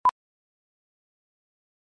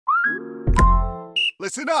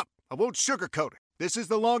Listen up. I won't sugarcoat it. This is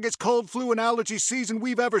the longest cold, flu, and allergy season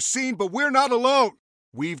we've ever seen, but we're not alone.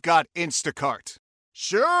 We've got Instacart.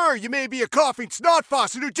 Sure, you may be a coughing snot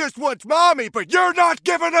faucet who just wants mommy, but you're not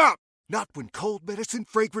giving up. Not when cold medicine,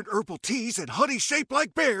 fragrant herbal teas, and honey shaped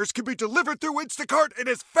like bears can be delivered through Instacart in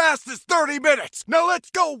as fast as 30 minutes. Now let's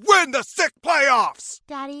go win the sick playoffs.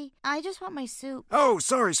 Daddy, I just want my soup. Oh,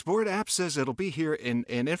 sorry, Sport. App says it'll be here in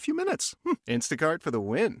a few minutes. Instacart for the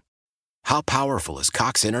win. How powerful is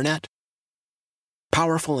Cox Internet?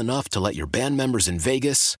 Powerful enough to let your band members in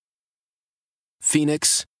Vegas,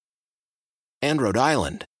 Phoenix, and Rhode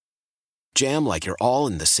Island jam like you're all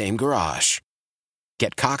in the same garage.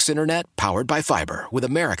 Get Cox Internet powered by fiber with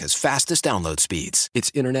America's fastest download speeds.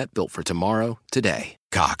 It's internet built for tomorrow, today.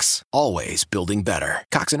 Cox, always building better.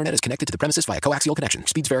 Cox Internet is connected to the premises via coaxial connection.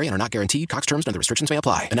 Speeds vary and are not guaranteed. Cox terms and other restrictions may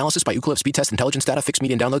apply. Analysis by Ookla Speed Test Intelligence Data. Fixed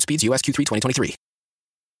median download speeds. US Q3 2023.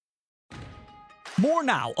 More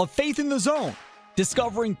now of Faith in the Zone,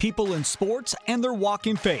 discovering people in sports and their walk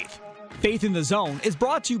in faith. Faith in the Zone is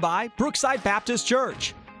brought to you by Brookside Baptist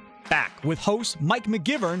Church. Back with host Mike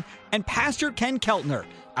McGivern and Pastor Ken Keltner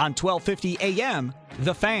on 1250 AM,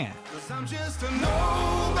 The Fan. I'm just a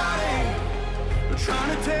nobody,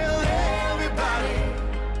 trying to tell everybody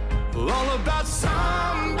all about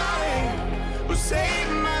somebody who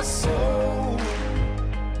saved my soul.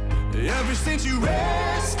 Ever since you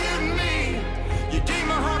rescued me, you gave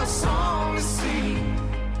my heart a song to sing.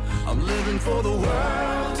 I'm living for the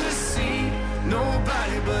world to see,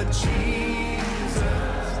 nobody but Jesus.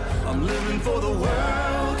 I'm living for the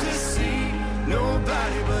world to see,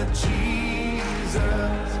 nobody but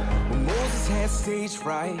Jesus. When Moses had stage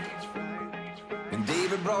fright, and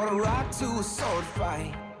David brought a rock to a sword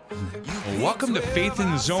fight. Well, welcome to Faith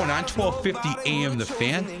in the Zone on 1250 AM The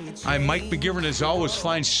Fan. I'm Mike McGivern, as always,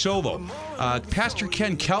 flying solo. Pastor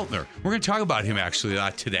Ken Keltner, we're going to talk about him actually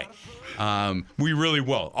today. We really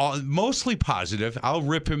will. Mostly positive. I'll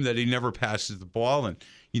rip him that he never passes the ball, and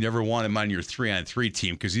you never want him on your 3-on-3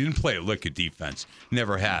 team because he didn't play a lick of defense.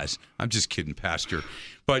 Never has. I'm just kidding, Pastor.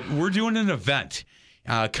 But we're doing an event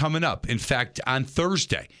coming up. In fact, on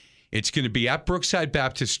Thursday, it's going to be at Brookside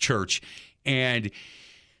Baptist Church, and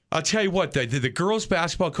I'll tell you what, the girls'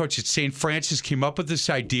 basketball coach at St. Francis came up with this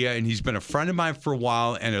idea, and he's been a friend of mine for a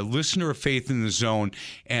while and a listener of Faith in the Zone,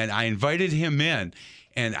 and I invited him in,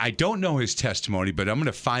 and I don't know his testimony, but I'm going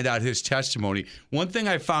to find out his testimony. One thing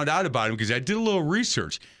I found out about him, because I did a little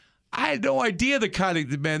research, I had no idea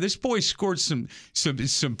man, this boy scored some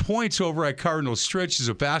points over at Cardinal Stritch as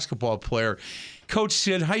a basketball player. Coach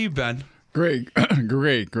Sid, how you been? Great.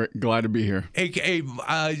 Glad to be here. Hey,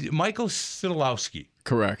 Michael Sidolowski.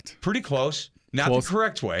 Correct. Pretty close. Not close. The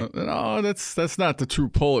correct way. No, that's not the true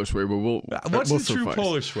Polish way, but what's we'll the true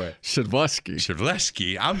Polish way?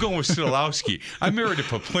 Shedleski. I'm going with Sidolowski. I'm married to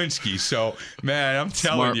Poplinski, so, man, I'm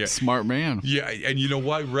telling you. Smart man. Yeah, and you know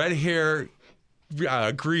what? Red hair,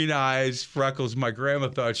 green eyes, freckles. My grandma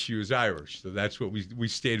thought she was Irish, so that's what we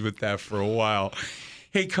stayed with that for a while.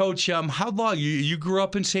 Hey, Coach, how long? You grew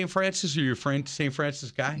up in St. Francis, or you're a St. Francis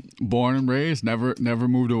guy? Born and raised, never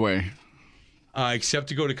moved away. Except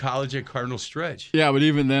to go to college at Cardinal Stritch. Yeah, but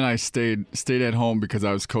even then I stayed at home because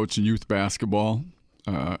I was coaching youth basketball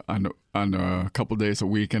on a couple days a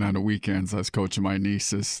week, and on the weekends I was coaching my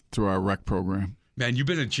nieces through our rec program. Man, you've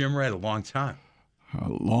been a gym rat a long time. A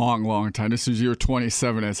long time. This is year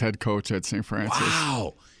 27 as head coach at St. Francis.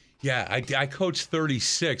 Wow. Yeah, I coached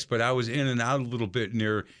 36, but I was in and out a little bit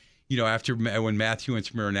near, after when Matthew went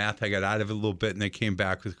to Maranatha, I got out of it a little bit, and they came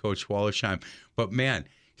back with Coach Wallersheim. But, man,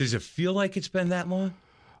 does it feel like it's been that long?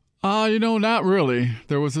 Not really.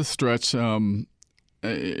 There was a stretch. We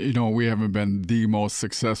haven't been the most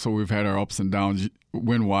successful. We've had our ups and downs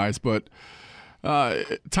win-wise, but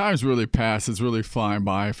time's really passed. It's really flying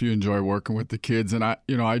by if you enjoy working with the kids. And I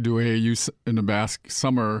do AAU in the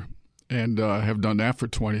summer and have done that for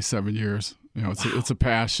 27 years. It's a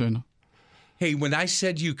passion. Hey, when I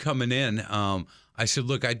said you coming in, I said,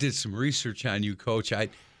 look, I did some research on you, Coach. I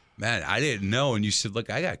didn't know. And you said, look,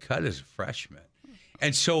 I got cut as a freshman.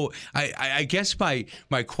 And so I guess my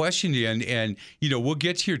question to you, and we'll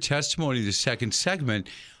get to your testimony in the second segment.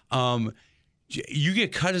 You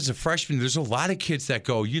get cut as a freshman. There's a lot of kids that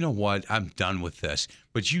go, you know what, I'm done with this.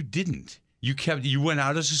 But you didn't. You went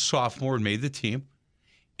out as a sophomore and made the team.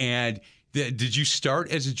 And did you start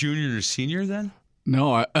as a junior or senior then?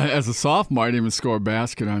 No, as a sophomore, I didn't even score a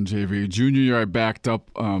basket on JV. Junior year, I backed up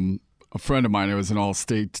a friend of mine who was an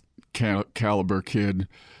all-state caliber kid.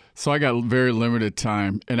 So I got very limited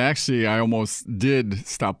time. And actually, I almost did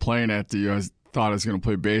stop playing at the year. I thought I was going to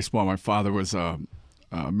play baseball. My father was a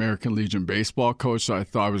American Legion baseball coach, so I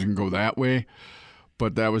thought I was going to go that way.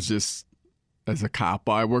 but that was just as a cop.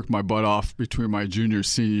 I worked my butt off between my junior,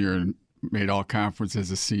 senior, and made all conference as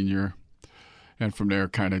a senior. And from there,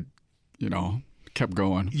 kind of, kept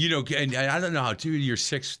going. And I don't know how, too, you're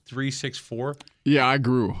 6'3", 6'4"? Yeah, I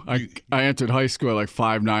grew. I entered high school at like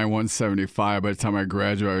 5'9", 175. By the time I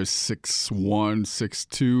graduated, I was 6'1",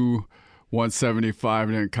 6'2", 175.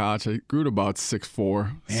 And then in college, I grew to about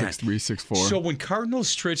 6'4", 6'3", 6'4". So when Cardinal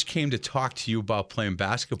Stritch came to talk to you about playing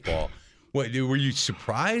basketball, were you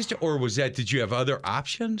surprised, or did you have other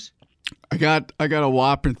options? I got a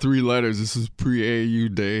whopping 3 letters. This is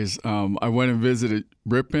pre-AAU days. I went and visited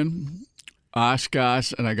Ripon,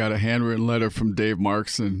 Oshkosh, and I got a handwritten letter from Dave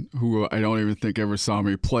Markson, who I don't even think ever saw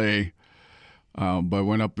me play. But I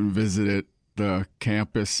went up and visited the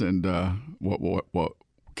campus and what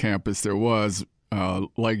campus there was.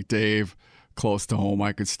 Like Dave, close to home,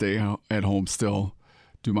 I could stay at home still,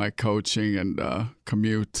 do my coaching and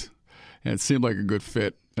commute. And it seemed like a good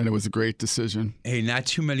fit, and it was a great decision. Hey, not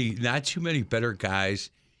too many better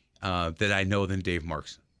guys that I know than Dave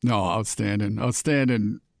Markson. No,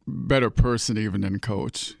 outstanding, better person even than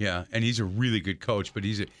coach. Yeah, and he's a really good coach, but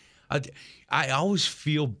I always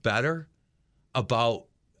feel better about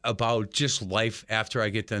just life after I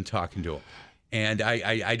get done talking to him. And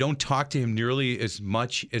I don't talk to him nearly as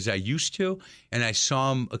much as I used to. And I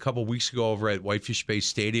saw him a couple weeks ago over at Whitefish Bay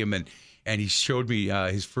Stadium, and he showed me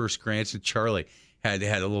his first grandson, Charlie, had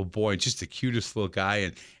a little boy, just the cutest little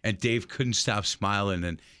guy. And Dave couldn't stop smiling,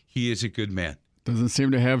 and he is a good man. Doesn't seem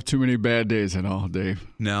to have too many bad days at all, Dave.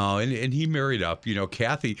 No, and he married up.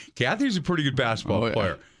 Kathy's a pretty good basketball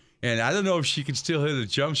player. And I don't know if she can still hit a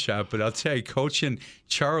jump shot, but I'll tell you, Coach and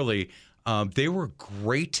Charlie, they were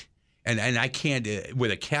great, and I can't,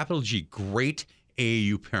 with a capital G, great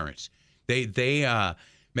AAU parents.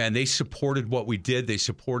 They supported what we did. They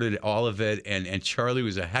supported all of it, and Charlie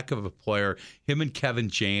was a heck of a player. Him and Kevin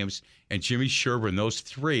James and Jimmy Sherburne, those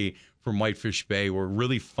 3 from Whitefish Bay were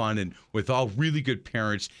really fun, and with all really good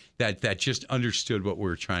parents that just understood what we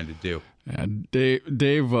were trying to do. And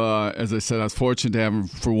Dave, as I said, I was fortunate to have him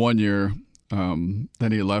for 1 year. Then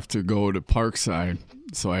he left to go to Parkside,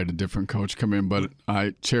 so I had a different coach come in. But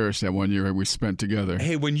I cherished that 1 year we spent together.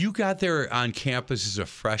 Hey, when you got there on campus as a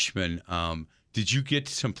freshman, did you get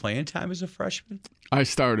some playing time as a freshman? I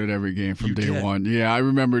started every game from day one. Yeah, I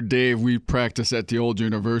remember Dave. We practiced at the old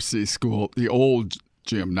university school, the old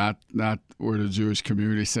gym, not where the Jewish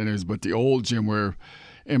community centers, but the old gym where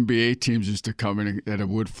NBA teams used to come in at a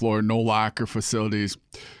wood floor, no locker facilities.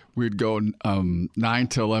 We'd go 9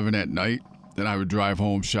 to 11 at night. Then I would drive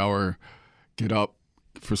home, shower, get up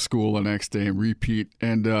for school the next day, and repeat.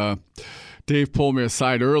 And Dave pulled me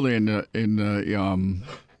aside early in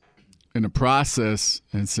the process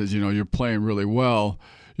and says, you're playing really well.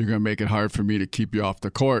 You're going to make it hard for me to keep you off the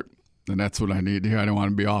court. And that's what I need to hear. I don't want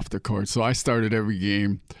to be off the court. So I started every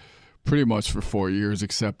game pretty much for 4 years,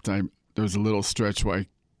 except there was a little stretch where I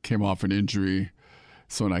came off an injury.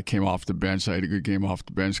 So when I came off the bench, I had a good game off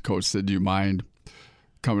the bench. Coach said, do you mind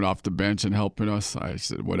coming off the bench and helping us? I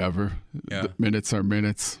said, whatever. Yeah. The minutes are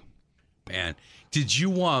minutes. Man, did you,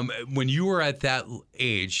 when you were at that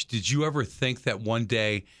age, did you ever think that one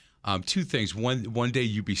day, 2 things. One day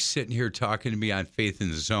you'd be sitting here talking to me on Faith in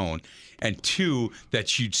the Zone, and 2,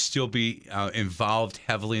 that you'd still be involved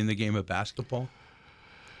heavily in the game of basketball?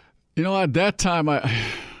 At that time,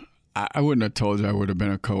 I wouldn't have told you I would have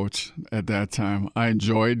been a coach at that time. I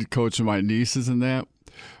enjoyed coaching my nieces and that,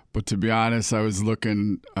 but to be honest, I was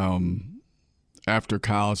looking after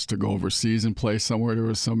college to go overseas and play somewhere. There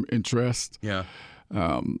was some interest. Yeah.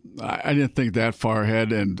 I didn't think that far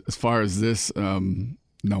ahead, and as far as this,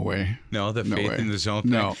 no way. No, the Faith in the Zone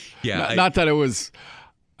thing? No. Yeah. Not that it was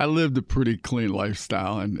 – I lived a pretty clean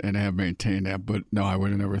lifestyle and have maintained that, but no, I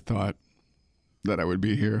would have never thought that I would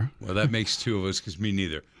be here. Well, that makes 2 of us, because me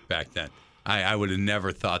neither back then. I would have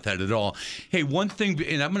never thought that at all. Hey, one thing,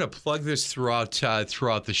 and I'm going to plug this throughout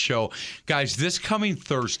the show. Guys, this coming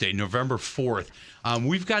Thursday, November 4th,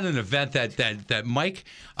 we've got an event that Mike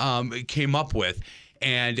came up with.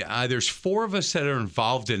 And there's 4 of us that are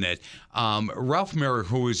involved in it. Ralph Merrick,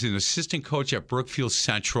 who is an assistant coach at Brookfield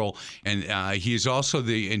Central, and he is also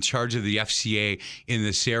in charge of the FCA in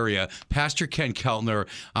this area. Pastor Ken Keltner,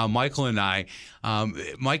 Michael, and I.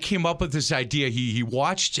 Mike came up with this idea. He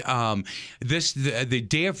watched the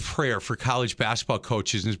Day of Prayer for college basketball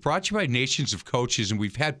coaches, and it's brought to you by Nations of Coaches. And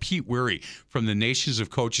we've had Pete Weary from the Nations of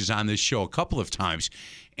Coaches on this show a couple of times.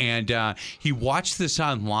 And he watched this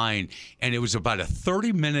online, and it was about a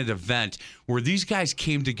 30-minute event where these guys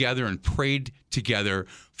came together and prayed together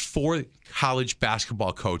for college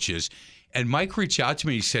basketball coaches. And Mike reached out to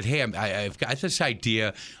me. He said, hey, I've got this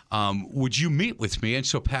idea. Would you meet with me? And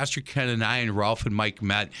so Pastor Ken and I and Ralph and Mike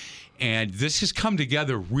met. And this has come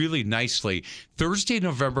together really nicely. Thursday,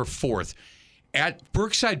 November 4th. At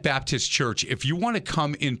Brookside Baptist Church, if you want to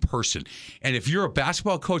come in person, and if you're a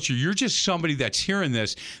basketball coach or you're just somebody that's hearing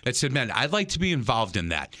this that said, man, I'd like to be involved in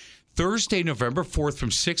that. Thursday, November 4th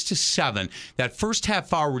from 6 to 7. That first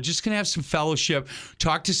half hour, we're just going to have some fellowship,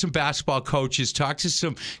 talk to some basketball coaches, talk to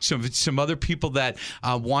some other people that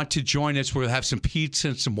want to join us. We'll have some pizza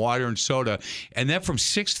and some water and soda. And then from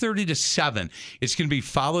 6:30 to 7, it's going to be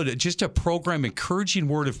followed just a program, encouraging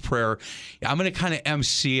word of prayer. I'm going to kind of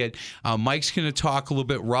MC it. Mike's going to talk a little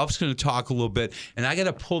bit. Ralph's going to talk a little bit. And I got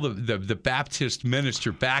to pull the Baptist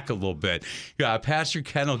minister back a little bit. Pastor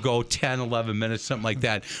Ken will go 10, 11 minutes, something like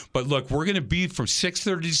that. But look, we're going to be from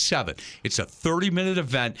 6:30 to 7. It's a 30-minute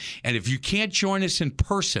event, and if you can't join us in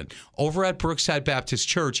person over at Brookside Baptist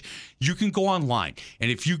Church, you can go online.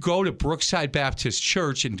 And if you go to Brookside Baptist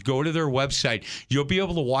Church and go to their website, you'll be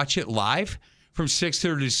able to watch it live from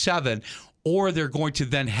 6:30 to 7, or they're going to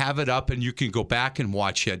then have it up and you can go back and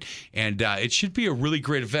watch it. And it should be a really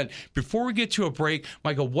great event. Before we get to a break,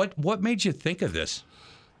 Michael, what made you think of this?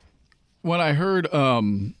 When I heard...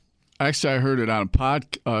 Actually, I heard it on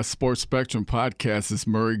a Sports Spectrum podcast. It's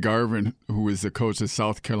Murray Garvin, who is the coach of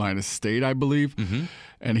South Carolina State, I believe. Mm-hmm.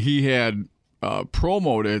 And he had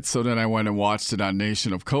promoted, so then I went and watched it on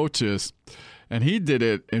Nation of Coaches. And he did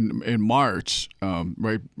it in March,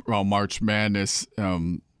 right around March Madness,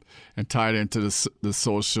 and tied into the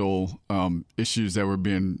social issues that were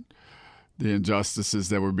being, the injustices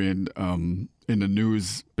that were being in the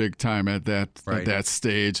news big time at that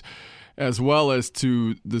stage, as well as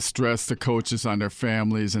to the stress the coaches on their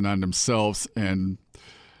families and on themselves. And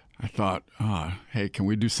I thought, hey, can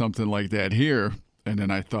we do something like that here? And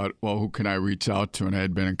then I thought, well, who can I reach out to? And I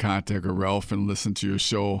had been in contact with Ralph and listened to your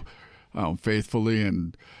show faithfully.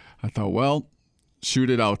 And I thought, well,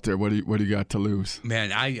 shoot it out there. What do you got to lose?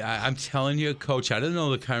 Man, I'm telling you, Coach, I don't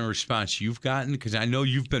know the kind of response you've gotten, because I know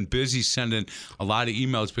you've been busy sending a lot of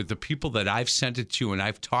emails, but the people that I've sent it to and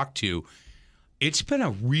I've talked to, it's been a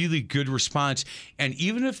really good response. And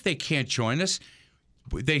even if they can't join us,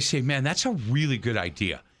 they say, man, that's a really good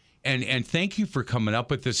idea. And thank you for coming up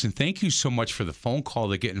with this, and thank you so much for the phone call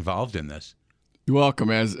to get involved in this. You're welcome.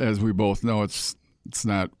 As we both know, it's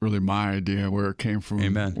not really my idea where it came from.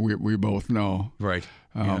 Amen. We both know. Right.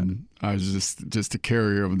 I was just a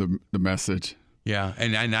carrier of the message. Yeah,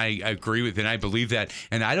 and I agree with it, and I believe that.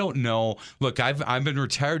 And I don't know, look, I've been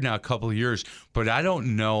retired now a couple of years, but I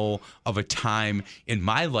don't know of a time in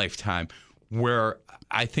my lifetime where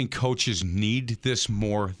I think coaches need this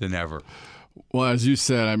more than ever. Well, as you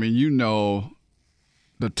said, I mean,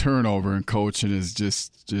 the turnover in coaching is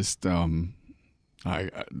just it's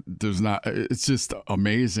just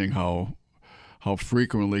amazing how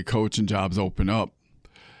frequently coaching jobs open up.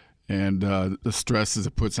 And the stresses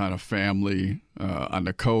it puts on a family, on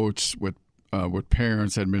the coach, with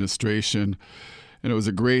parents, administration. And it was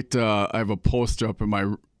a great, I have a poster up in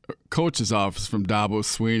my coach's office from Dabo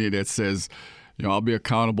Sweeney that says, I'll be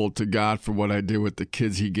accountable to God for what I did with the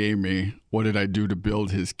kids he gave me. What did I do to build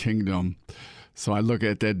his kingdom? So I look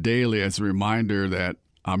at that daily as a reminder that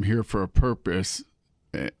I'm here for a purpose.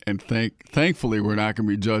 And thankfully, we're not going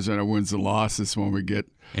to be judged on our wins and losses when we get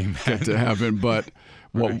to heaven. But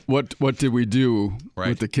what did we do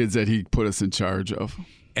with the kids that he put us in charge of?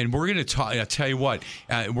 And we're going to talk. I'll tell you what.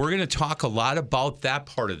 We're going to talk a lot about that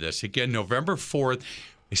part of this. Again, November 4th.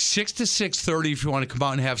 6 to 6:30 if you want to come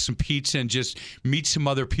out and have some pizza and just meet some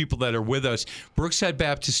other people that are with us. Brookside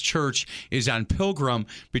Baptist Church is on Pilgrim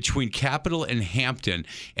between Capitol and Hampton.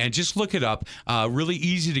 And just look it up. Really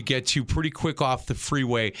easy to get to, pretty quick off the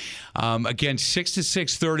freeway. Again, 6 to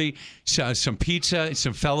 6:30, some pizza,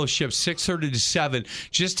 some fellowship, 6:30 to 7.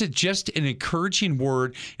 Just an encouraging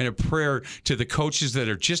word and a prayer to the coaches that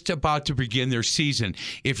are just about to begin their season.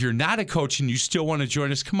 If you're not a coach and you still want to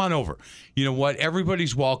join us, come on over. You know what?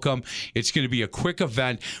 Everybody's welcome. It's going to be a quick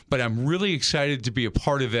event, but I'm really excited to be a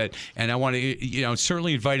part of it. And I want to,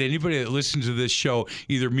 certainly invite anybody that listens to this show,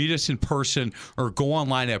 either meet us in person or go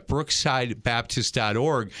online at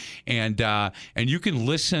brooksidebaptist.org, and you can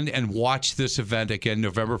listen and watch this event again,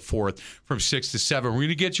 November 4th from 6 to 7. We're going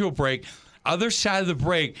to get you a break. Other side of the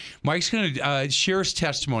break, Mike's going to share his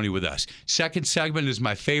testimony with us. Second segment is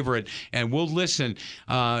my favorite, and we'll listen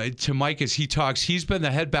to Mike as he talks. He's been the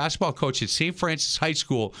head basketball coach at St. Francis High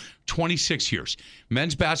School 26 years.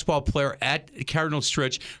 Men's basketball player at Cardinal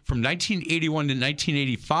Stritch from 1981 to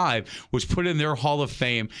 1985, was put in their Hall of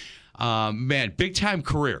Fame. Man, big-time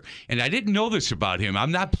career. And I didn't know this about him.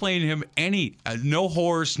 I'm not playing him no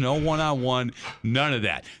horse, no one-on-one, none of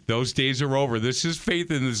that. Those days are over. This is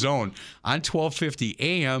Faith in the Zone on 1250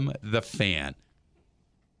 AM, The Fan.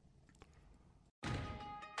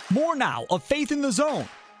 More now of Faith in the Zone,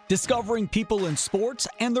 discovering people in sports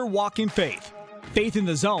and their walk in faith. Faith in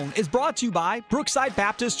the Zone is brought to you by Brookside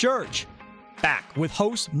Baptist Church. Back with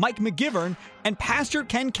host Mike McGivern and Pastor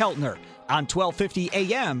Ken Keltner on 1250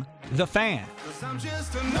 AM, The Fan. 'Cause I'm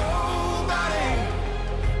just a nobody,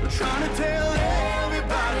 trying to tell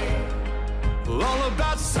everybody all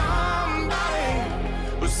about somebody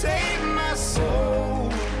who saved my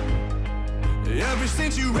soul. Ever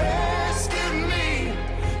since you rescued me,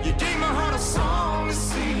 you gave my heart a song to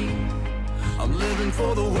sing. I'm living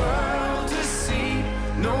for the world to see,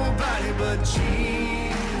 nobody but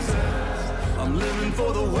Jesus. I'm living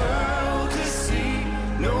for the world to see,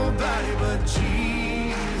 nobody but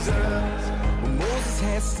Jesus. When Moses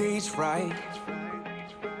had stage fright.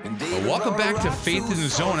 Welcome back to Faith in the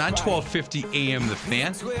Zone on 1250 AM, The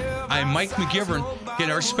Fan. I'm Mike McGivern,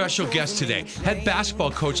 and our special guest today, head basketball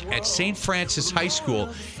coach at St. Francis High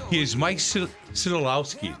School. He is Mike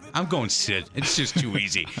Sidolowski. I'm going Sid. It's just too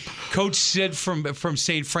easy. Coach Sid from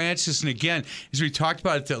St. Francis. And again, as we talked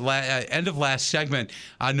about at the end of last segment,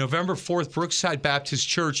 on November 4th, Brookside Baptist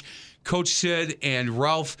Church, Coach Sid and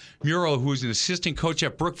Ralph Muro, who is an assistant coach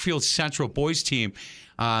at Brookfield Central boys team,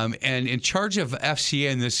 and in charge of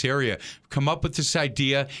FCA in this area, come up with this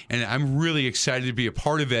idea, and I'm really excited to be a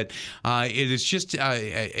part of it. It is just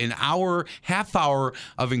an hour, half hour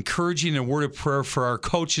of encouraging a word of prayer for our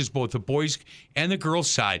coaches, both the boys and the girls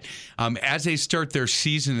side, as they start their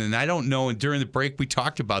season. And I don't know, and during the break we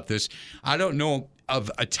talked about this, I don't know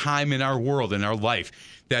of a time in our world, in our life,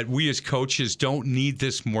 that we as coaches don't need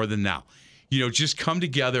this more than now. Just come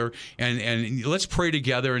together and let's pray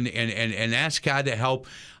together and ask God to help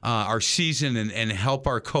our season and help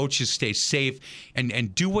our coaches stay safe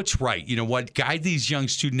and do what's right. You know what? Guide these young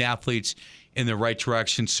student athletes in the right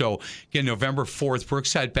direction. So, again, November 4th,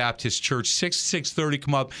 Brookside Baptist Church, 6:30,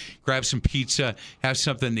 come up, grab some pizza, have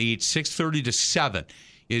something to eat. 6:30 to 7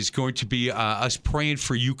 is going to be us praying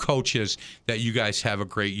for you coaches that you guys have a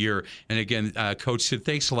great year. And again, Coach Sid,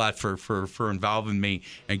 thanks a lot for involving me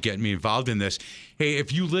and getting me involved in this. Hey,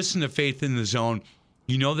 if you listen to Faith in the Zone,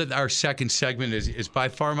 you know that our second segment is by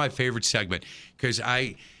far my favorite segment, because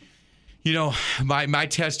my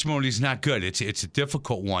testimony is not good. It's a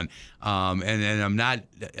difficult one. And I'm not,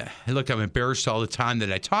 look, I'm embarrassed all the time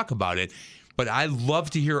that I talk about it, but I love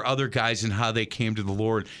to hear other guys and how they came to the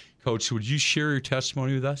Lord. Coach, would you share your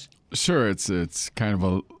testimony with us? Sure. It's kind of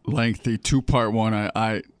a lengthy two-part one.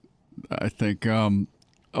 I think.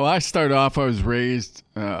 I started off. I was raised.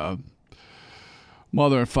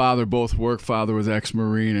 Mother and father both worked. Father was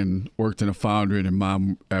ex-Marine and worked in a foundry, and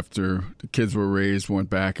Mom, after the kids were raised,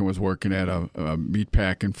 went back and was working at a meat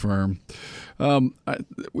packing firm.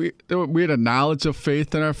 We had a knowledge of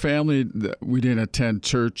faith in our family. We didn't attend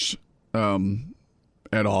church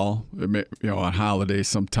at all, on holidays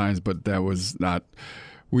sometimes, but that was not.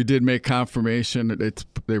 We did make confirmation.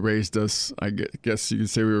 They raised us. I guess you could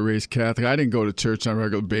say we were raised Catholic. I didn't go to church on a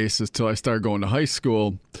regular basis till I started going to high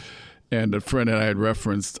school. And a friend that I had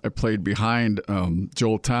referenced, I played behind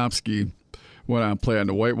Joel Tomsky, went on to play on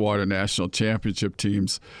the Whitewater National Championship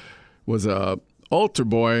teams, was a altar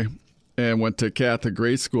boy and went to Catholic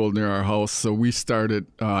grade school near our house. So I started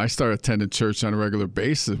attending church on a regular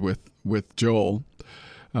basis with Joel.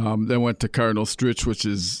 Then went to Cardinal Stritch, which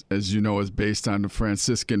is, as you know, is based on the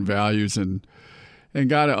Franciscan values, and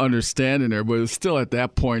got an understanding there. But it was still at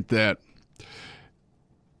that point that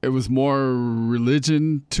it was more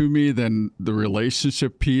religion to me than the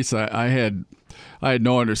relationship piece. I had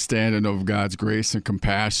no understanding of God's grace and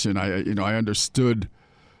compassion. I understood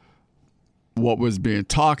what was being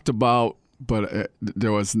talked about, but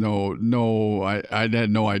there was I had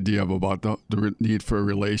no idea about the need for a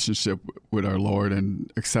relationship with our Lord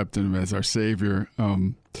and accepting Him as our Savior.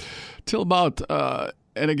 Till about,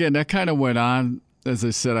 and again, that kind of went on. As I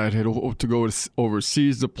said, I had hoped to go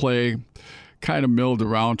overseas to play, kind of milled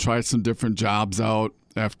around, tried some different jobs out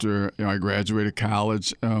after I graduated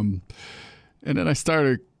college. And then I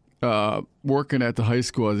started working at the high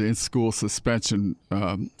school as an in-school suspension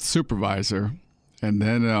supervisor. And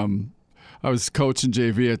then I was coaching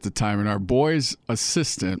JV at the time, and our boys'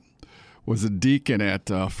 assistant was a deacon at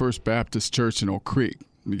First Baptist Church in Oak Creek,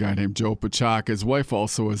 a guy named Joe Pachak. His wife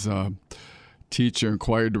also was a teacher and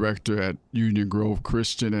choir director at Union Grove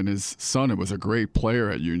Christian, and his son was a great player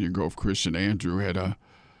at Union Grove Christian. Andrew had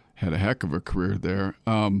a heck of a career there.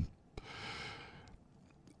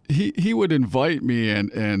 He would invite me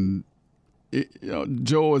and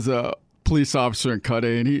Joe was a police officer in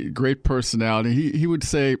Cudahy, and he great personality. He would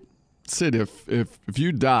say, Sid, if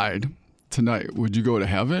you died tonight, would you go to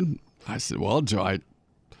heaven? I said, well, Joe, I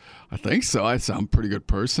think so. I said, I'm a pretty good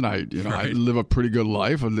person. I live a pretty good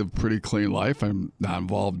life. I live a pretty clean life. I'm not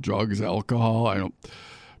involved in drugs, alcohol.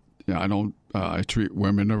 I treat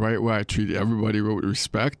women the right way. I treat everybody with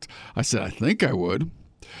respect. I said, I think I would.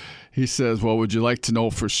 He says, well, would you like to know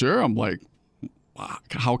for sure? I'm like,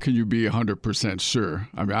 how can you be 100% sure?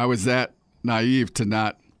 I mean, I was that naive to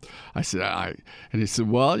not. I said, and he said,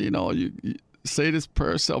 well, you say this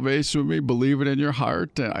prayer of salvation with me, believe it in your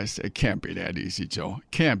heart. And I said, it can't be that easy, Joe.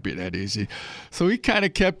 It can't be that easy. So he kind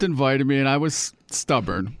of kept inviting me, and I was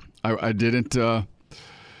stubborn. I didn't.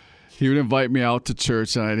 He would invite me out to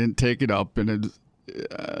church, and I didn't take it up. And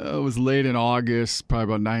it was late in August,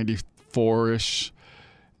 probably about 94-ish.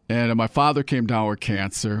 And my father came down with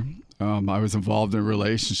cancer. I was involved in a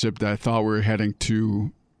relationship that I thought we were heading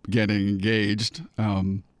to getting engaged.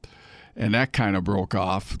 And that kind of broke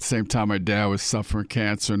off. At the same time, my dad was suffering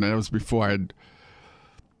cancer, and that was before I had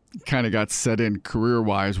kind of got set in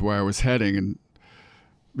career-wise where I was heading. And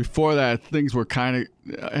before that, things were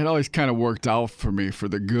had always kind of worked out for me for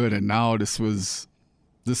the good. And now this was,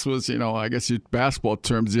 I guess in basketball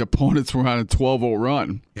terms, the opponents were on a 12-0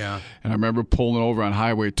 run. Yeah. And I remember pulling over on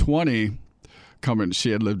Highway 20,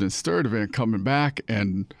 she had lived in Sturtevant, coming back,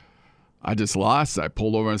 and I just lost. I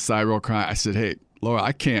pulled over on the side road crying. I said, hey, Laura,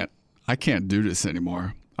 I can't do this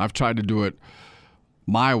anymore. I've tried to do it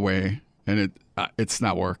my way, and it's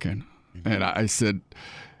not working. Mm-hmm. And I said,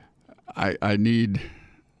 I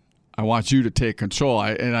want you to take control.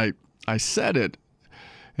 I said it,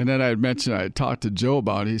 and then I had mentioned I had talked to Joe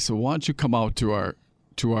about it. He said, why don't you come out to our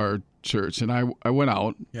church? And I went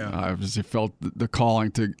out. Yeah. I obviously felt the calling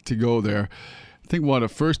to go there. I think one of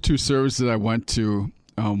the first two services I went to,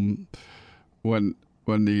 when the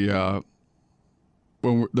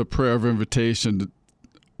prayer of invitation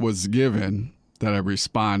was given, that I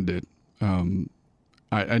responded. I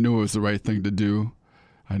knew it was the right thing to do.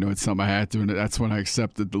 I know it's something I had to, and that's when I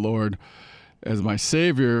accepted the Lord as my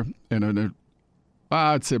Savior. And then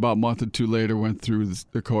I'd say about a month or two later, went through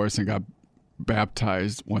the course and got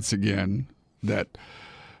baptized once again. And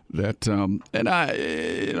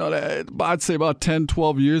I'd say about 10,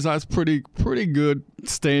 12 years, I was pretty good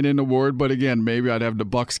staying in the Word. But again, maybe I'd have the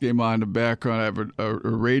Bucks game on in the background, I'd have a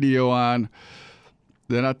radio on.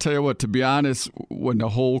 Then I'll tell you what, to be honest, when the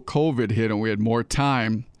whole COVID hit and we had more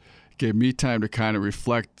time, it gave me time to kind of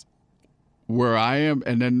reflect where I am.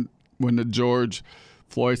 And then when the George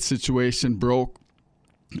Floyd situation broke,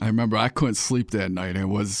 I remember I couldn't sleep that night. I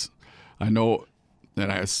know that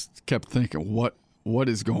I kept thinking, what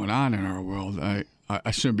is going on in our world? I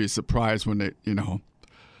shouldn't be surprised when they, I don't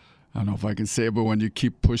know if I can say it, but when you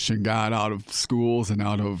keep pushing God out of schools and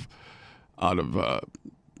out of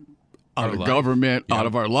government, out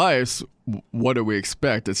of our lives, what do we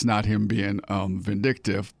expect? It's not him being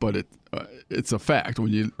vindictive, but it's a fact.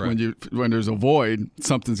 When there's a void,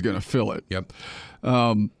 something's going to fill it. Yep.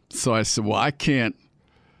 So I said, well, I can't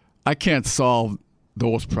solve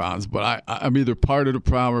those problems, but I'm either part of the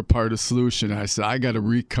problem or part of the solution. And I said, I got to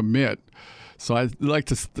recommit. So I like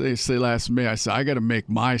to say last May, I said, I got to make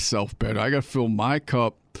myself better. I got to fill my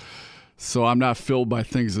cup so I'm not filled by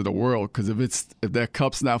things of the world. Because if that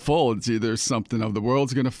cup's not full, it's either something of the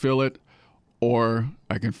world's going to fill it, or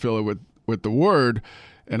I can fill it with the Word.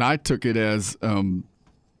 And I took it as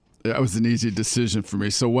that was an easy decision for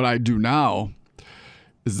me. So what I do now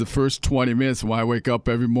is the first 20 minutes when I wake up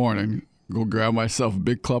every morning, go grab myself a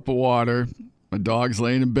big cup of water. My dog's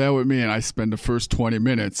laying in bed with me, and I spend the first 20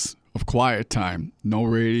 minutes of quiet time. No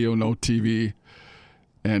radio, no TV,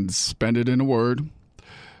 and spend it in the Word.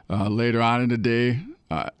 Later on in the day,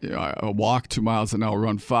 I walk 2 miles an hour,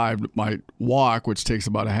 run 5. My walk, which takes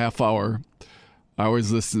about a half hour, I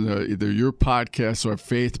always listen to either your podcast or a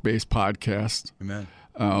faith-based podcast. Amen.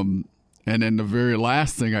 And then the very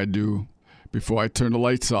last thing I do before I turn the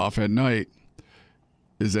lights off at night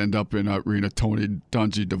is end up in reading a Tony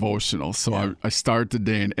Dungy devotional. So yeah. I start the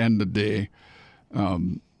day and end the day,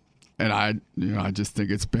 and I just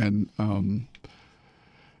think it's been a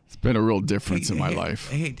real difference in my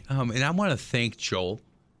life. Hey, and I want to thank Joel,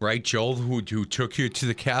 right? Joel, who took you to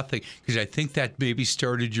the Catholic, because I think that maybe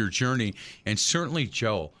started your journey, and certainly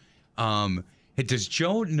Joe. Does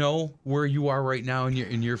Joe know where you are right now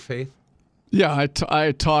in your faith? Yeah, I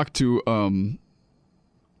had talked to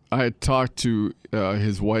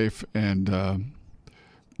his wife and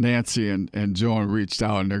Nancy and Joan reached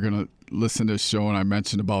out, and they're going to listen to the show. And I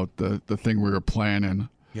mentioned about the thing we were planning,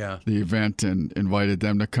 the event, and invited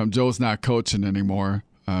them to come. Joe's not coaching anymore.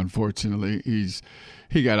 Unfortunately,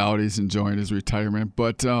 he got out. He's enjoying his retirement.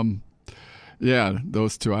 But yeah,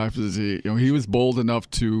 those two options. He was bold enough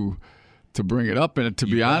to bring it up, and to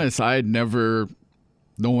be honest,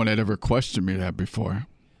 no one had ever questioned me that before.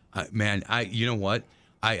 Man, you know what?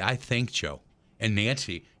 I thank Joe and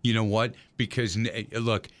Nancy. You know what? Because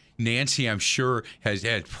look, Nancy, I'm sure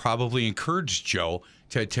had probably encouraged Joe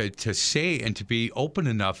to say and to be open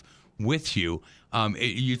enough with you.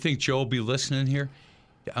 You think Joe will be listening here?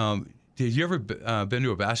 Did you ever been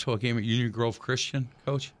to a basketball game at Union Grove Christian,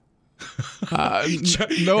 Coach?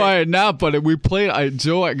 No, I had not, but we played.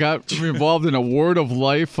 Joe got involved in a Word of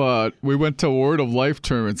Life. We went to Word of Life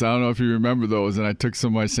tournaments. I don't know if you remember those, and I took some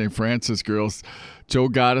of my St. Francis girls. Joe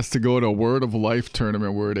got us to go to a Word of Life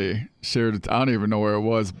tournament where they shared it. I don't even know where it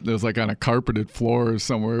was. It was like on a carpeted floor or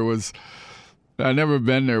somewhere. It was. I've never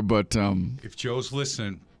been there, but if Joe's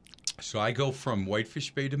listening, so I go from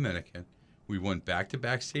Whitefish Bay, Dominican. We won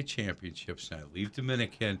back-to-back state championships, and I leave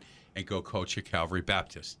Dominican and go coach at Calvary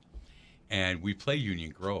Baptist. And we play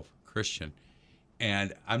Union Grove Christian.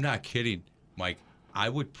 And I'm not kidding, Mike. I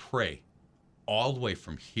would pray all the way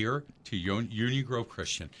from here to Union Grove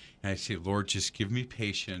Christian. And I'd say, Lord, just give me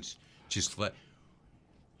patience. Just let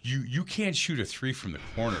you can't shoot a three from the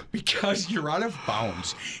corner because you're out of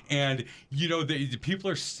bounds. And, the people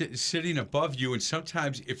are sitting above you. And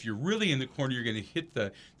sometimes if you're really in the corner, you're going to hit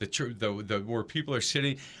the where people are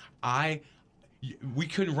sitting. We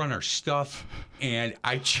couldn't run our stuff, and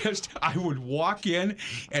I would walk in,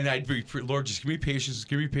 and I'd be, Lord, just give me patience,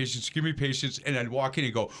 give me patience, give me patience, and I'd walk in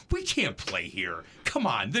and go, we can't play here. Come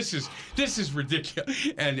on, this is ridiculous.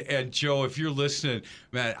 And Joe, if you're listening,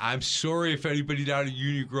 man, I'm sorry if anybody down at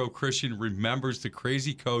Union Grove Christian remembers the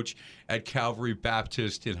crazy coach at Calvary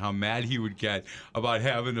Baptist and how mad he would get about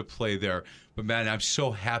having to play there. But man, I'm so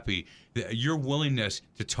happy that your willingness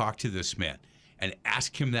to talk to this man and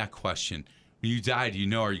ask him that question. When you die,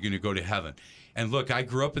 are you going to go to heaven? And look, I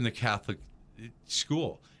grew up in the Catholic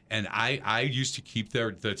school, and I used to keep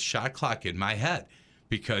the shot clock in my head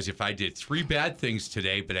because if I did 3 bad things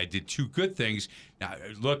today, but I did 2 good things, now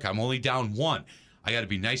look, I'm only down 1. I got to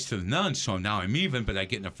be nice to the nuns, so now I'm even, but I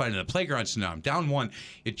get in a fight in the playground, so now I'm down 1.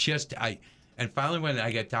 And finally when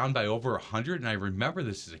I got down by over 100, and I remember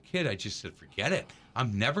this as a kid, I just said, forget it.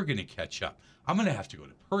 I'm never going to catch up. I'm going to have to go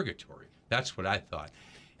to purgatory. That's what I thought.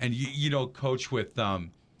 And, Coach, with the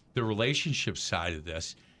relationship side of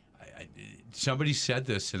this, somebody said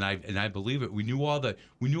this, and I believe it. We knew all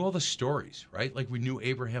the stories, right? Like we knew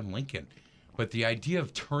Abraham Lincoln. But the idea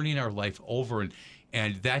of turning our life over,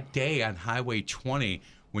 and that day on Highway 20,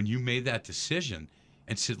 when you made that decision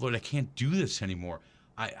and said, Lord, I can't do this anymore,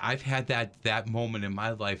 I've had that moment in my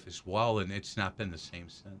life as well, and it's not been the same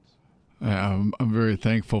since. Yeah, I'm very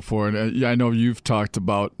thankful for it. I know you've talked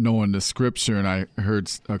about knowing the Scripture, and I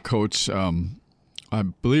heard a coach, I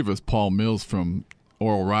believe it was Paul Mills from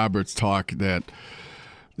Oral Roberts, talk that,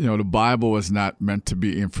 the Bible was not meant to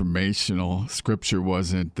be informational. Scripture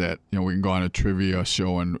wasn't that, we can go on a trivia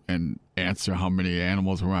show and answer how many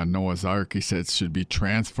animals were on Noah's Ark. He said it should be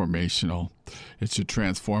transformational. It should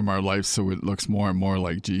transform our life so it looks more and more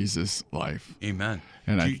like Jesus' life. Amen.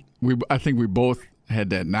 And I think we both had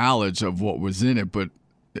that knowledge of what was in it, but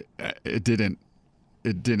it didn't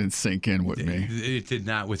sink in with me. It did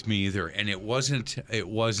not with me either, and it wasn't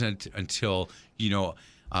until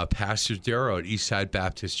Pastor Darrow at Eastside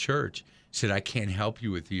Baptist Church said, I can't help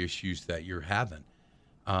you with the issues that you're having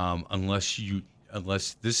unless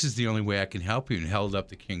this is the only way I can help you, and held up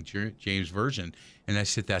the King James Version. And I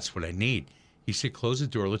said, that's what I need. He said, close the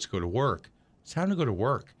door, let's go to work. It's time to go to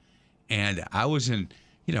work. And I was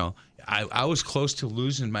I was close to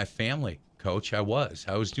losing my family, Coach. I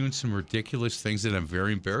was doing some ridiculous things that I'm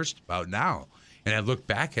very embarrassed about now. And I look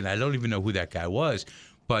back and I don't even know who that guy was,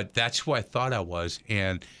 but that's who I thought I was.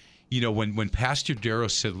 And, when Pastor Darrow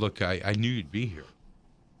said, look, I knew you'd be here.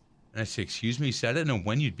 And I said, excuse me? He said, I didn't know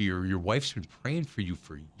when you'd be here. Your wife's been praying for you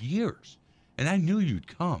for years. And I knew you'd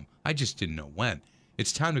come. I just didn't know when.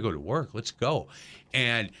 It's time to go to work. Let's go.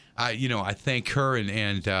 And, I thank her,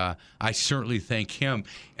 and I certainly thank him.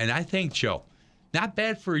 And I thank Joe. Not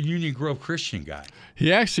bad for a Union Grove Christian guy.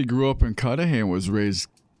 He actually grew up in Cudahy and was raised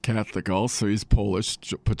Catholic also. He's Polish,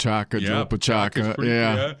 Pachaka, Joe Pachaka.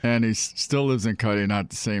 Yeah. And he still lives in Cudahy, not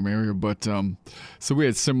the same area. But so we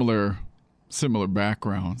had similar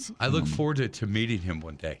backgrounds. I look forward to meeting him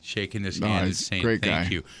one day, shaking his hand and saying great thank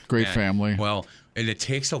guy. you. Great family. Well, and it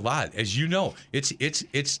takes a lot. As you know,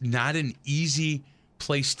 it's not an easy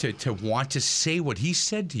place to want to say what he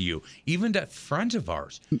said to you, even to friends of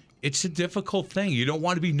ours. It's a difficult thing. You don't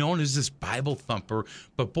want to be known as this Bible thumper,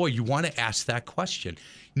 but boy, you want to ask that question.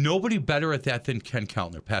 Nobody better at that than Ken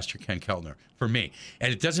Keltner, Pastor Ken Keltner, for me.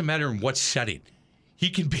 And it doesn't matter in what setting. He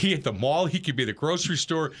can be at the mall, he can be at the grocery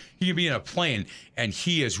store, he can be in a plane, and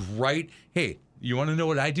he is right. Hey, you want to know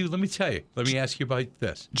what I do? Let me tell you. Let me ask you about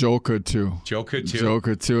this. Joel could too. Joe could too. Joel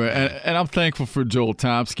could too. And I'm thankful for Joel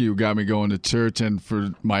Tomsky, who got me going to church, and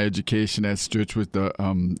for my education at Stritch with the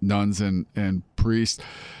nuns and priests.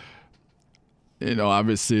 You know,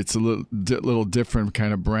 obviously it's a little different,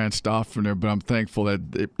 kind of branched off from there, but I'm thankful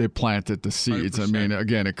that they planted the seeds. 100%. I mean,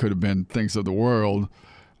 again, it could have been things of the world.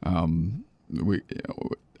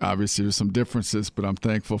 Obviously there's some differences, but I'm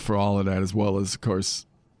thankful for all of that, as well as, of course,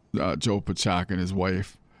 Joe Pachak and his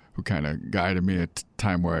wife, who kind of guided me at a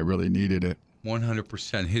time where I really needed it.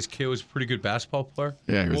 100%. His kid was a pretty good basketball player?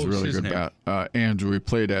 Yeah, he was What really his good. name? Andrew,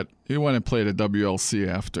 he went and played at WLC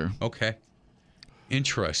after. Okay.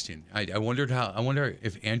 Interesting. I wonder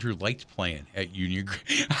if Andrew liked playing at Union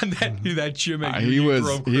on that gym at He Union was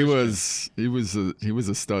Grove he was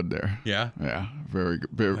a stud there. Yeah. Yeah, very good.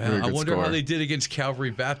 Very good I wonder scorer. how they did against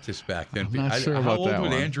Calvary Baptist back then. I'm not sure how about old that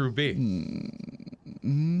would one. Andrew be?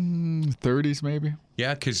 30s maybe.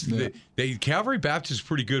 Yeah, because they Calvary Baptist was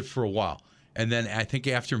pretty good for a while, and then I think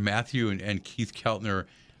after Matthew and Keith Keltner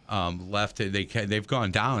left, they've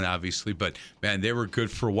gone down obviously, but man, they were good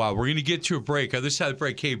for a while. We're going to get to a break. Other side of the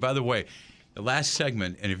break. Hey, by the way, the last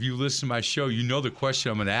segment, and if you listen to my show, you know the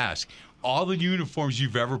question I'm going to ask. All the uniforms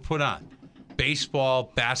you've ever put on,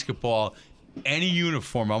 baseball, basketball, any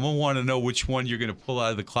uniform, I'm going to want to know which one you're going to pull out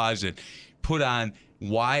of the closet, put on,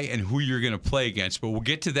 why, and who you're going to play against. But we'll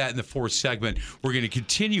get to that in the fourth segment. We're going to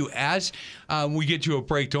continue as we get to a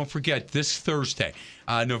break. Don't forget, this Thursday,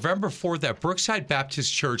 November 4th at Brookside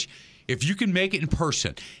Baptist Church, if you can make it in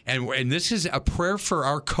person, and this is a prayer for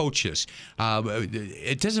our coaches.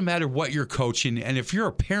 It doesn't matter what you're coaching, and if you're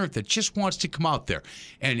a parent that just wants to come out there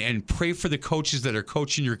and pray for the coaches that are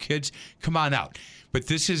coaching your kids, come on out. But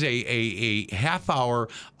this is a half hour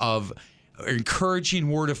of encouraging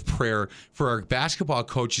word of prayer for our basketball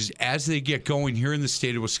coaches as they get going here in the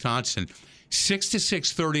state of Wisconsin. 6 to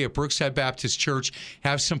 6:30 at Brookside Baptist Church.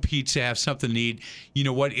 Have some pizza, have something to eat. You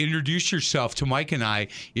know what? Introduce yourself to Mike and I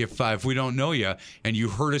if we don't know you and you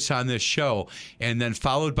heard us on this show, and then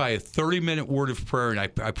followed by a 30-minute word of prayer. And I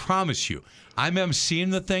promise you, I'm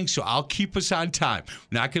emceeing the thing, so I'll keep us on time.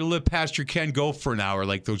 We're not going to let Pastor Ken go for an hour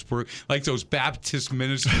like those Baptist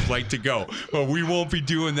ministers like to go. But we won't be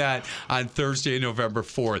doing that on Thursday, November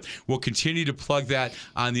 4th. We'll continue to plug that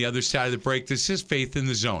on the other side of the break. This is Faith in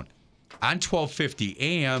the Zone on 1250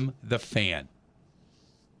 AM, The Fan.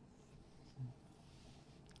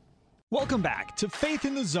 Welcome back to Faith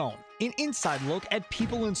in the Zone, an inside look at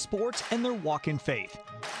people in sports and their walk in faith.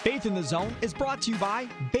 Faith in the Zone is brought to you by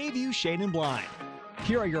Bayview Shade and Blind.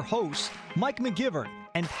 Here are your hosts, Mike McGivern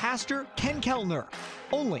and Pastor Ken Keltner,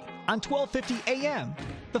 only on 1250 AM,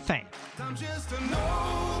 The Fan. I'm just a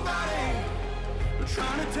nobody,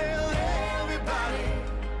 trying to tell everybody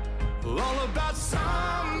all about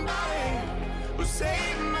somebody who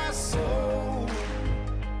saved my soul.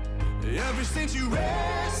 Ever since you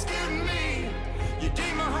rescued me, you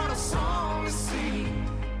gave my heart a song to sing.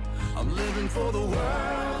 I'm living for the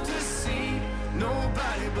world to see,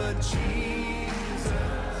 nobody but Jesus.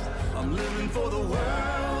 I'm living for the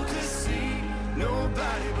world to see,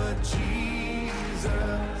 nobody but Jesus.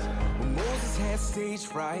 When Moses had stage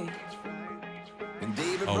fright.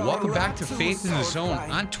 Welcome back to Faith in the Zone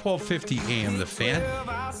on 1250 AM, The Fan.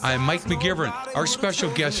 I'm Mike McGivern, our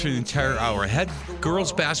special guest for the entire hour. Head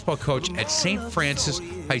girls basketball coach at St. Francis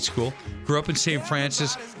High School. Grew up in St.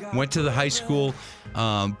 Francis, went to the high school,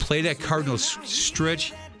 played at Cardinal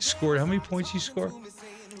Stritch, scored, how many points you score?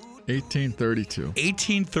 1832.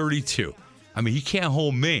 1832. I mean, he can't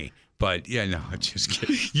hold me. But, yeah, no, just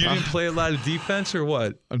kidding. You didn't play a lot of defense or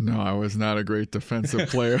what? No, I was not a great defensive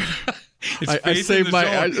player. I saved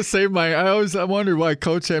I wondered why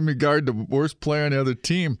Coach had me guard the worst player on the other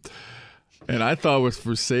team. And I thought it was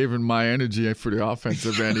for saving my energy for the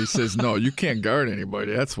offensive end. He says, no, you can't guard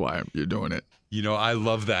anybody. That's why you're doing it. You know, I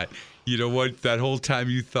love that. You know what? That whole time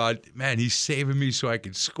you thought, man, he's saving me so I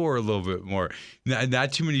can score a little bit more.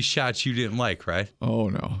 Not too many shots you didn't like, right? Oh,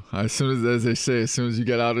 no. As they say, as soon as you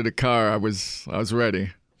get out of the car, I was ready.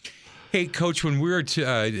 Hey, Coach, when we were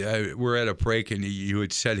at a break and you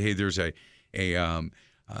had said, hey, there's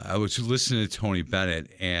I was listening to Tony Bennett,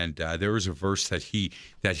 and there was a verse that he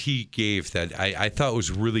gave that I thought was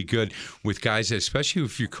really good with guys, especially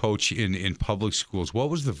if you coach in public schools. What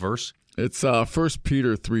was the verse? It's 1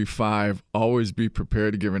 Peter 3:5. Always be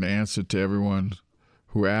prepared to give an answer to everyone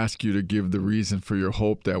who ask you to give the reason for your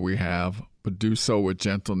hope that we have, but do so with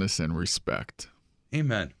gentleness and respect.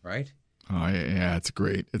 Amen, right? Oh, yeah, it's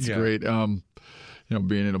great. It's Yeah. great.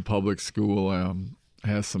 Being in a public school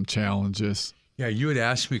has some challenges. Yeah, you had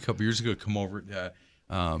asked me a couple years ago to come over.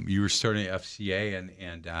 You were starting at FCA,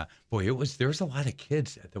 and boy, there was a lot of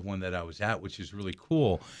kids at the one that I was at, which is really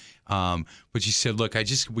cool. But you said, look,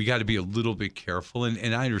 we got to be a little bit careful,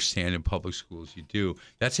 and I understand in public schools you do.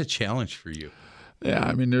 That's a challenge for you. Yeah,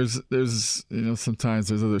 I mean, there's sometimes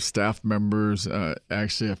there's other staff members.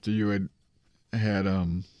 Actually, after you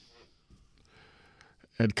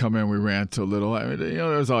had come in, we ran to a little. I mean,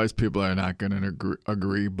 there's always people that are not going to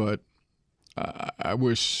agree, but I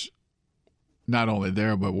wish not only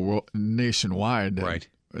there but nationwide. That, right.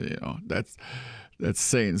 That's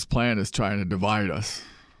Satan's plan, is trying to divide us.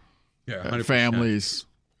 Yeah, 100%. Families,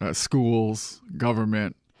 schools,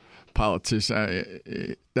 government, politicians.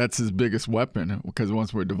 That's his biggest weapon, because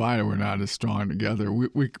once we're divided, we're not as strong together.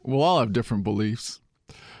 We'll all have different beliefs,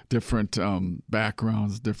 different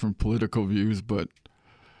backgrounds, different political views, but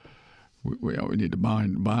we need to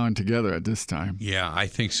bond together at this time. Yeah, I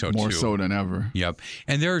think so, More too. so than ever. Yep.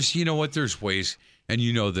 And there's ways, and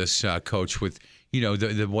this, Coach, with,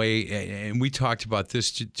 the way, and we talked about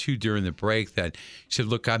this too during the break, that you said,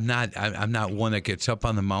 look, I'm not one that gets up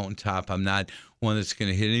on the mountaintop. I'm not one that's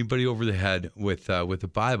going to hit anybody over the head with the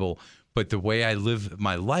Bible. But the way I live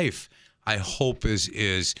my life, I hope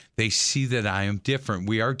is they see that I am different.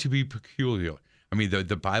 We are to be peculiar. I mean,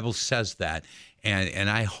 the Bible says that, and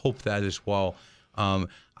I hope that as well. I'm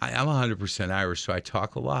 100% Irish, so I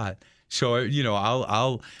talk a lot. So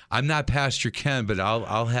I'm not Pastor Ken, but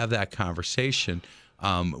I'll have that conversation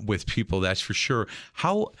with people. That's for sure.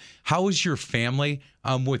 How is your family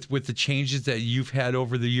with the changes that you've had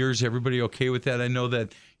over the years? Everybody okay with that? I know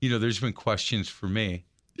that there's been questions for me.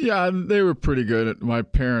 Yeah, they were pretty good. My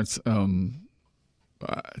parents, my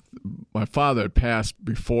father had passed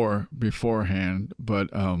beforehand, but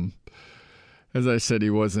as I said, he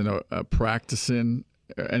wasn't a practicing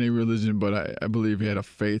any religion, but I believe he had a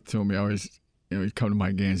faith to him. He always, he'd come to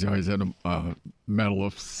my games. He always had a medal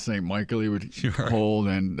of St. Michael he would hold,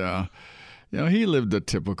 and he lived a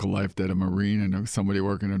typical life that a Marine and somebody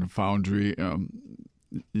working in a foundry,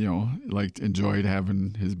 enjoyed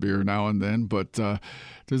having his beer now and then. But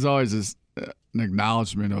there's always this an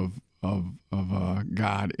acknowledgement of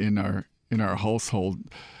God in our household.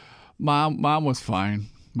 Mom was fine.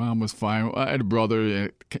 I had a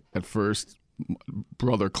brother at first.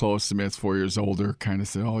 Brother close to me, that's 4 years older, kind of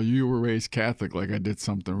said, "Oh, you were raised Catholic, like I did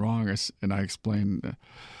something wrong." And I explained,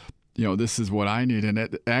 this is what I need. And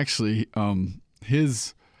it actually,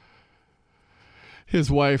 his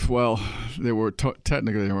wife, well, they were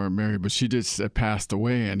technically they weren't married, but she just had passed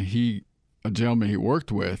away, and a gentleman he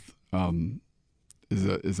worked with,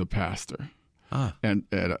 is a pastor, and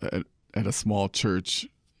at a small church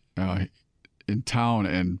in town,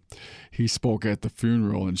 and he spoke at the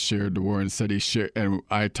funeral and shared the word, and said and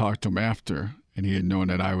I talked to him after, and he had known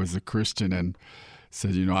that I was a Christian, and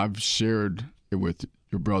said, I've shared it with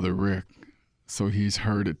your brother Rick, so he's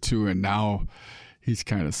heard it too, and now he's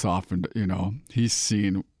kind of softened, he's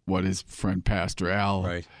seen what his friend Pastor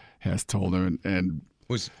Al has told him, and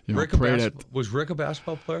was Rick a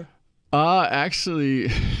basketball player?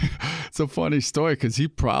 Actually, it's a funny story, because he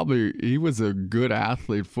was a good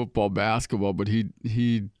athlete, football, basketball, but he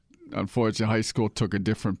unfortunately, high school took a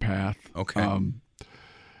different path. Okay.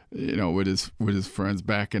 With his friends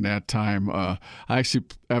back in that time. I actually,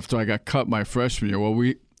 after I got cut my freshman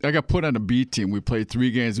year, I got put on a B team. We played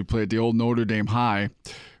 3 games. We played at the old Notre Dame High.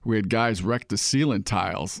 We had guys wreck the ceiling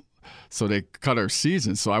tiles, so they cut our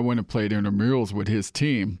season. So I went and played intramurals with his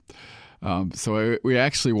team. So we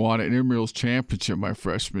actually won an intramurals championship my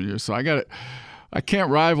freshman year. So I can't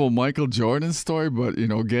rival Michael Jordan's story, but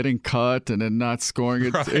getting cut and then not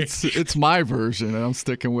scoring, it's my version, and I'm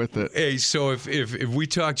sticking with it. Hey, so if we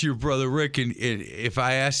talked to your brother Rick, and if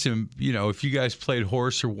I asked him, if you guys played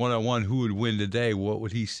horse or one-on-one, who would win today, what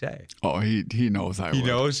would he say? Oh, he knows I would. He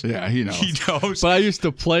knows? Yeah, he knows. He knows. But I used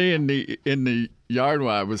to play in the yard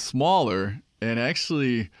when I was smaller, and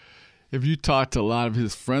actually, if you talk to a lot of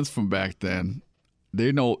his friends from back then,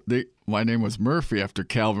 they know my name was Murphy after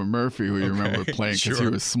Calvin Murphy, who you remember playing because he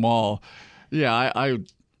was small. Yeah,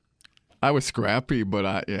 I was scrappy, but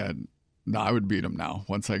I would beat him now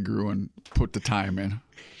once I grew and put the time in.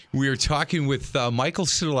 We are talking with Michael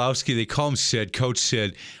Sidlowski. They call him Sid, Coach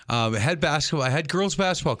Sid, head girls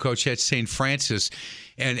basketball coach at St. Francis.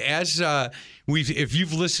 And as if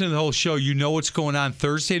you've listened to the whole show, you know what's going on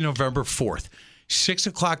Thursday, November 4th. 6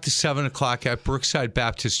 o'clock to 7 o'clock at Brookside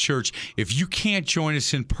Baptist Church. If you can't join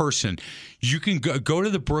us in person, you can go to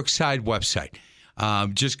the Brookside website.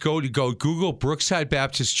 Just go Google Brookside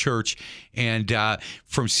Baptist Church, and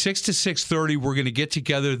from 6 to 6:30, we're going to get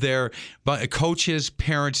together there. But coaches,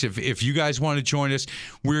 parents, if you guys want to join us,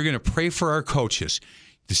 we're going to pray for our coaches.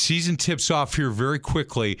 The season tips off here very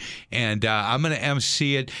quickly, and I'm going to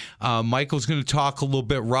MC it. Michael's going to talk a little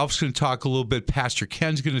bit. Ralph's going to talk a little bit. Pastor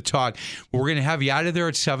Ken's going to talk. But we're going to have you out of there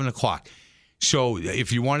at 7 o'clock. So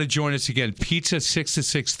if you want to join us again, pizza 6 to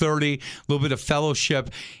 6:30, a little bit of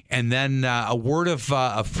fellowship, and then a word of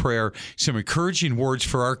prayer, some encouraging words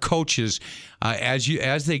for our coaches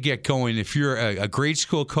as they get going. If you're a grade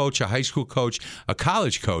school coach, a high school coach, a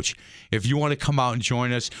college coach, if you want to come out and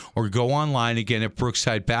join us or go online again at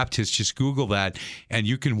Brookside Baptist, just Google that, and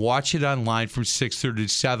you can watch it online from 6:30 to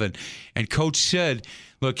 7. And Coach Sid,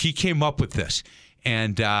 look, he came up with this.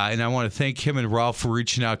 And I want to thank him and Ralph for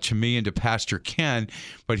reaching out to me and to Pastor Ken.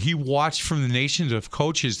 But he watched from the nations of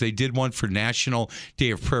coaches. They did one for National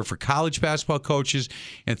Day of Prayer for college basketball coaches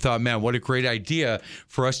and thought, man, what a great idea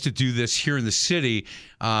for us to do this here in the city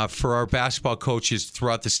for our basketball coaches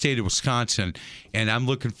throughout the state of Wisconsin. And I'm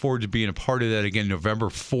looking forward to being a part of that again November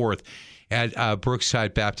 4th at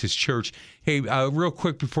Brookside Baptist Church. Hey, real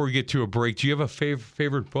quick before we get to a break, do you have a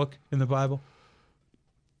favorite book in the Bible?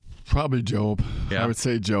 Probably Job. Yeah. I would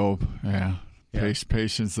say Job. Yeah.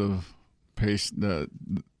 Patience of the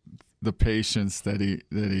patience that he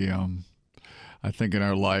I think in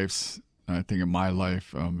our lives, I think in my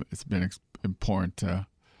life, it's been important to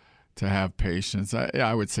have patience.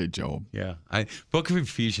 I would say Job. Yeah. Book of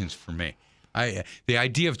Ephesians for me. The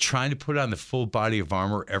idea of trying to put on the full body of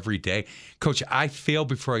armor every day. Coach, I fail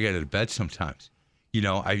before I get out of bed sometimes. You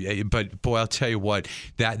know, but boy, I'll tell you what,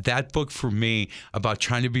 that book for me about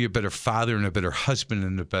trying to be a better father and a better husband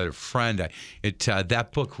and a better friend,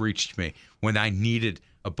 that book reached me when I needed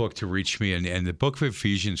a book to reach me, and the book of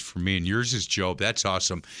Ephesians for me, and yours is Job. That's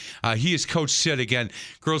awesome. He is Coach Sid again,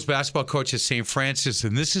 girls basketball coach at St. Francis,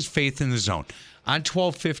 and this is Faith in the Zone on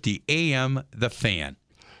 1250 AM The Fan.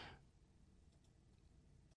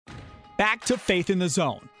 Back to Faith in the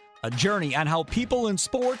Zone, a journey on how people in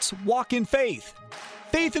sports walk in faith.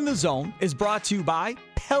 Faith in the Zone is brought to you by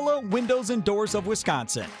Pella Windows and Doors of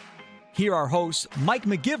Wisconsin. Here are hosts Mike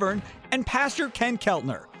McGivern and Pastor Ken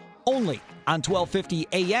Keltner, only on 1250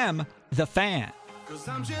 AM The Fan. 'Cause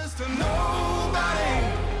I'm just a nobody,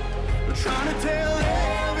 trying to tell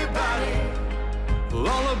everybody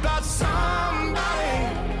all about somebody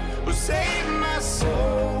who saved my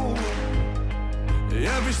soul.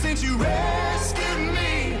 Ever since you rescued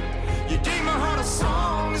me, you gave my heart a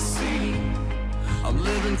song to sing. I'm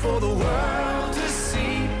living for the world to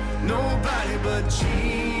see, nobody but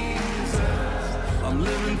Jesus. I'm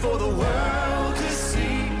living for the world to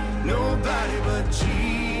see, nobody but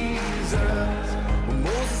Jesus. When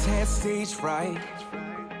Moses had stage fright.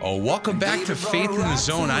 Oh, welcome back to Faith in the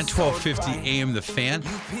Zone on 1250 AM The Fan.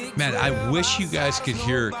 Man, I wish you guys could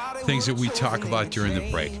hear things that we talk about during the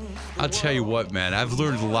break. I'll tell you what, man, I've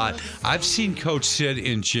learned a lot. I've seen Coach Sid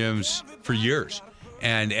in gyms for years.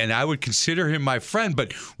 And I would consider him my friend,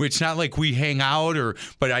 but it's not like we hang out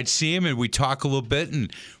but I'd see him and we talk a little bit.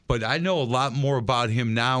 But I know a lot more about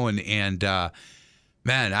him now. And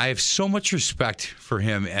man, I have so much respect for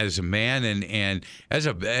him as a man and as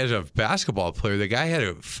a basketball player. The guy had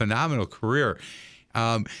a phenomenal career.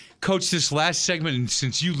 Coach, this last segment, and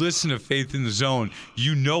since you listen to Faith in the Zone,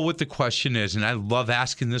 you know what the question is, and I love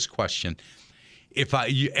asking this question.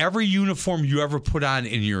 Every uniform you ever put on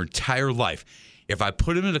in your entire life, if I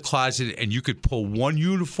put him in the closet and you could pull one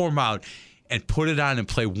uniform out and put it on and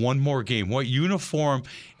play one more game, what uniform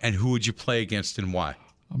and who would you play against and why?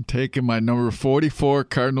 I'm taking my number 44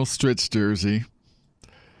 Cardinal Stritch jersey,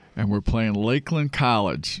 and we're playing Lakeland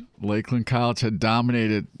College. Lakeland College had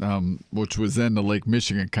dominated, which was in the Lake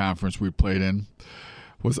Michigan Conference we played in.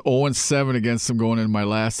 Was 0-7 against them going in my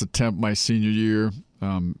last attempt my senior year.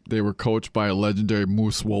 They were coached by a legendary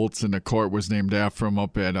Moose Woltz, and the court was named after him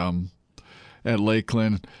up at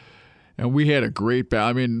Lakeland. And we had a great battle.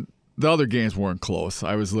 I mean, the other games weren't close.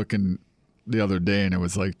 I was looking the other day, and it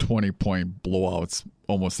was like 20-point blowouts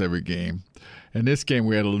almost every game. In this game,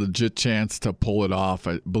 we had a legit chance to pull it off.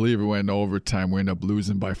 I believe it went into overtime. We ended up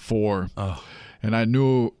losing by 4. Oh. And I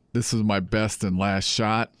knew this was my best and last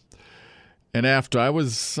shot. And after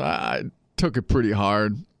I took it pretty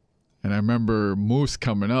hard. And I remember Moose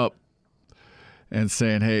coming up and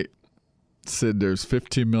saying, hey, Sid, there's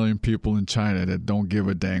 15 million people in China that don't give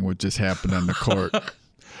a dang what just happened on the court.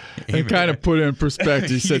 And kind of put it in perspective.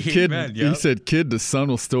 He said, kid, the sun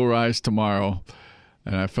will still rise tomorrow.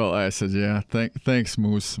 And I said, yeah, thanks,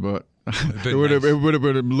 Moose, but it would nice. have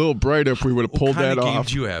been a little brighter if we would have pulled that What kind of game off.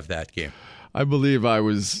 did you have that game? I believe I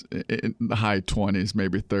was in the high 20s,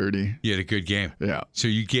 maybe 30. You had a good game. Yeah. So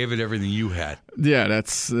you gave it everything you had. Yeah,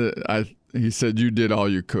 that's. He said you did all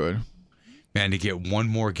you could. Man, to get one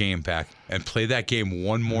more game back and play that game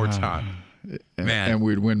one more time. Man. And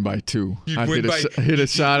we'd win by 2. You'd I'd win hit a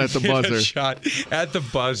shot at the buzzer. Hit a shot at the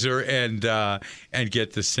buzzer and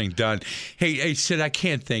get this thing done. Hey, Sid, I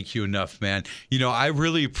can't thank you enough, man. You know, I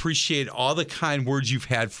really appreciate all the kind words you've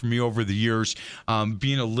had for me over the years,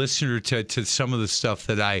 being a listener to some of the stuff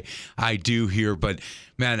that I do here. But,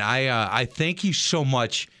 man, I thank you so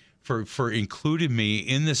much for including me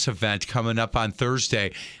in this event coming up on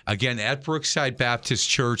Thursday, again, at Brookside Baptist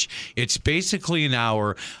Church. It's basically an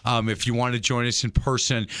hour if you want to join us in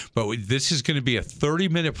person, but this is going to be a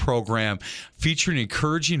 30-minute program featuring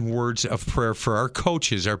encouraging words of prayer for our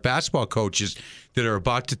coaches, our basketball coaches that are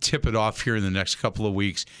about to tip it off here in the next couple of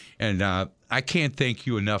weeks. And I can't thank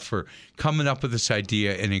you enough for coming up with this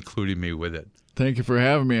idea and including me with it. Thank you for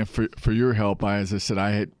having me and for your help. As I said,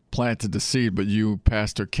 I had planted the seed, but you,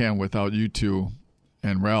 Pastor Ken, without you two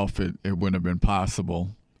and Ralph, it wouldn't have been possible.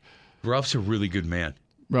 Ralph's a really good man.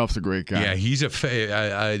 Ralph's a great guy. Yeah,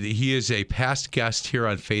 he is a past guest here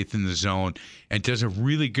on Faith in the Zone and does a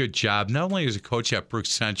really good job, not only as a coach at Brooks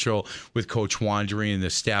Central with Coach Wandry and the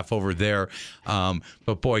staff over there,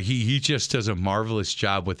 but boy, he just does a marvelous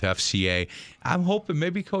job with FCA. I'm hoping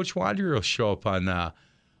maybe Coach Wandry will show up on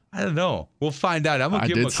I don't know. We'll find out. I'm gonna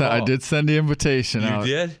give him a call. I did send the invitation out.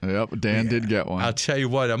 You did? Yep. Dan did get one. I'll tell you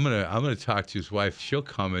what. I'm gonna talk to his wife. She'll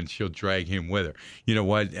come and she'll drag him with her. You know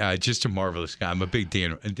what? Just a marvelous guy. I'm a big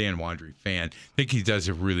Dan Wandry fan. I think he does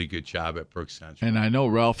a really good job at Brooks Central. And I know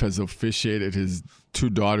Ralph has officiated his 2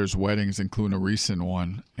 daughters' weddings, including a recent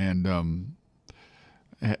one. And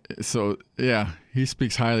so yeah, he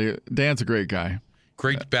speaks highly. Dan's a great guy.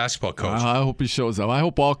 Great basketball coach. I hope he shows up. I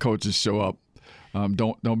hope all coaches show up.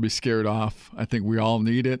 Don't be scared off. I think we all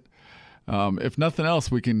need it. If nothing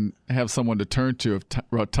else, we can have someone to turn to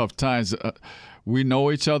if tough times. We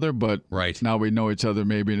know each other, but now we know each other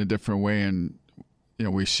maybe in a different way, and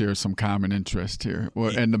we share some common interest here,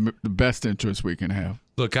 and the best interest we can have.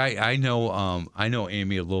 Look, I know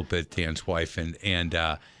Amy a little bit, Dan's wife, and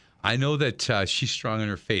I know that she's strong in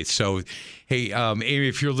her faith. So, hey, Amy,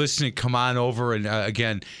 if you're listening, come on over, and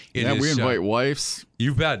again, we invite wives.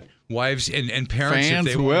 You bet. Wives and parents, fans,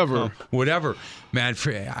 if they whoever, whatever, man.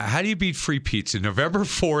 How do you beat free pizza? November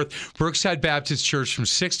 4th, Brookside Baptist Church from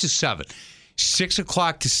 6 to 7, 6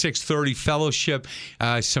 o'clock to 6:30. Fellowship,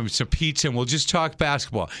 some pizza, and we'll just talk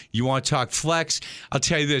basketball. You want to talk flex? I'll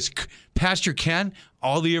tell you this, Pastor Ken.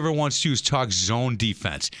 All he ever wants to do is talk zone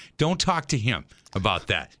defense. Don't talk to him about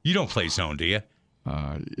that. You don't play zone, do you?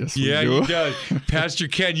 Yes, we yeah, do. he does. Pastor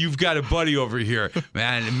Ken, you've got a buddy over here.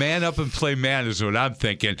 Man up and play man is what I'm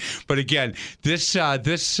thinking. But again, this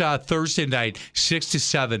Thursday night, 6 to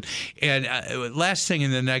 7. And last thing,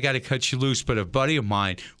 and then I got to cut you loose, but a buddy of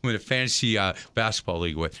mine who I'm in a fantasy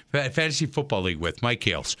football league with, Mike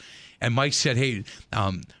Hales. And Mike said, hey,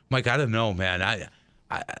 Mike, I don't know, man.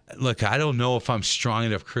 Look, I don't know if I'm strong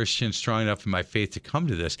enough Christian, strong enough in my faith to come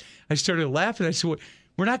to this. I started laughing. I said, well,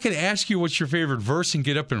 we're not going to ask you what's your favorite verse and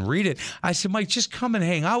get up and read it. I said, Mike, just come and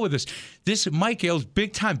hang out with us. This Mike Ailes,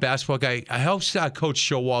 big-time basketball guy. I helped Coach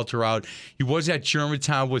Showalter out. He was at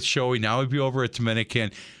Germantown with Showy. Now he'd be over at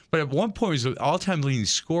Dominican. But at one point, he was an all-time leading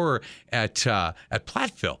scorer at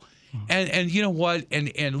Platteville. And you know what?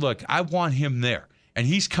 And look, I want him there. And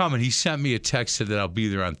he's coming. He sent me a text that I'll be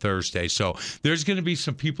there on Thursday. So there's going to be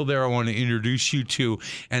some people there I want to introduce you to.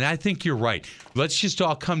 And I think you're right. Let's just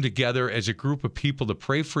all come together as a group of people to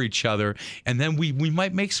pray for each other. And then we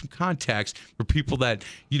might make some contacts for people that,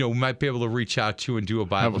 we might be able to reach out to and do a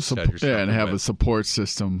Bible study or something. Yeah, and have a support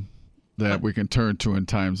system that we can turn to in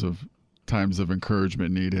times of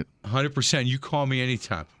encouragement needed. 100%. You call me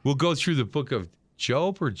anytime. We'll go through the book of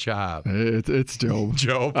Job or Job? It's Job.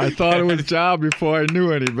 Job. I thought it was Job before I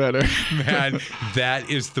knew any better. Man, that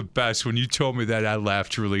is the best. When you told me that, I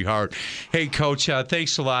laughed really hard. Hey, Coach,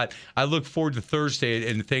 thanks a lot. I look forward to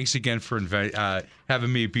Thursday, and thanks again for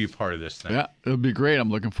having me be a part of this thing. Yeah, it'll be great.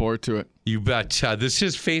 I'm looking forward to it. You bet. This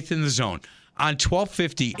is Faith in the Zone on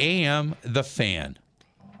 1250 AM, The Fan.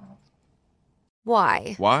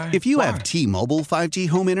 Why? Why? If you have T-Mobile 5G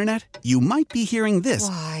home internet, you might be hearing this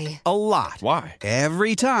Why? a lot. Why?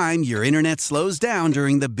 Every time your internet slows down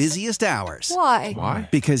during the busiest hours. Why? Why?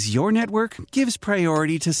 Because your network gives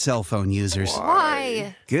priority to cell phone users.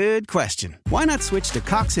 Why? Good question. Why not switch to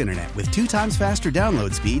Cox Internet with 2 times faster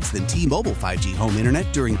download speeds than T-Mobile 5G home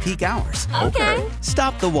internet during peak hours? Okay.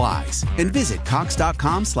 Stop the whys and visit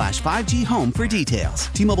cox.com/5G home for details.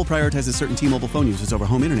 T-Mobile prioritizes certain T-Mobile phone users over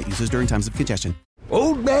home internet users during times of congestion.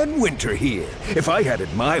 Old Man Winter here. If I had it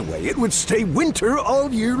my way, it would stay winter all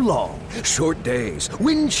year long. Short days,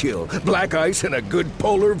 wind chill, black ice, and a good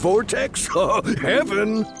polar vortex. Oh,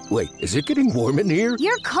 heaven. Wait, is it getting warm in here?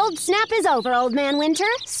 Your cold snap is over, Old Man Winter.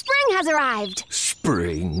 Spring has arrived.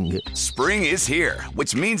 Spring. Spring is here,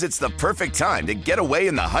 which means it's the perfect time to get away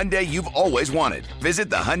in the Hyundai you've always wanted. Visit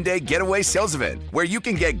the Hyundai Getaway Sales Event, where you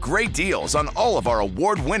can get great deals on all of our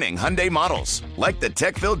award-winning Hyundai models, like the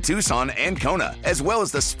tech-filled Tucson and Kona, as well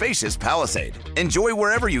as the spacious Palisade. Enjoy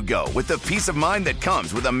wherever you go with the peace of mind that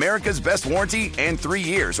comes with America's best warranty and 3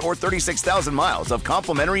 years or 36,000 miles of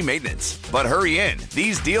complimentary maintenance. But hurry in,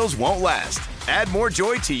 these deals won't last. Add more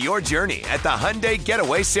joy to your journey at the Hyundai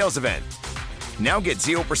Getaway Sales Event. Now get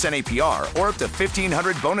 0% APR or up to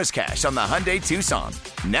 $1,500 bonus cash on the Hyundai Tucson.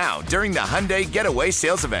 Now, during the Hyundai Getaway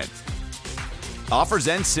Sales Event. Offers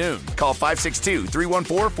end soon. Call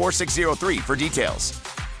 562-314-4603 for details.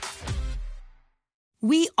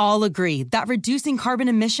 We all agree that reducing carbon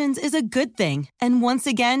emissions is a good thing. And once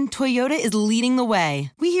again, Toyota is leading the way.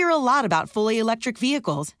 We hear a lot about fully electric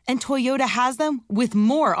vehicles, and Toyota has them with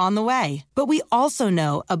more on the way. But we also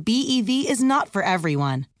know a BEV is not for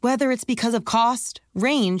everyone. Whether it's because of cost,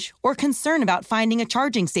 range, or concern about finding a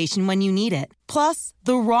charging station when you need it. Plus,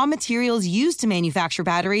 the raw materials used to manufacture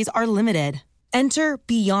batteries are limited. Enter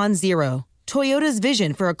Beyond Zero, Toyota's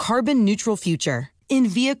vision for a carbon-neutral future. In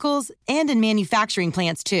vehicles and in manufacturing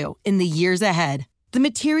plants, too, in the years ahead. The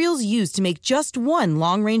materials used to make just one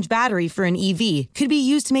long-range battery for an EV could be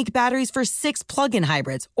used to make batteries for 6 plug-in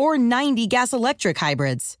hybrids or 90 gas-electric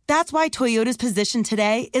hybrids. That's why Toyota's position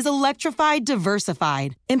today is electrified,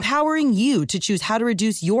 diversified, empowering you to choose how to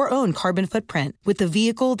reduce your own carbon footprint with the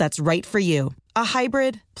vehicle that's right for you. A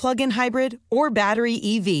hybrid, plug-in hybrid, or battery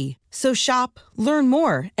EV. So shop, learn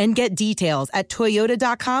more, and get details at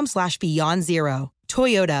toyota.com/beyondzero.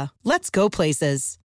 Toyota, let's go places.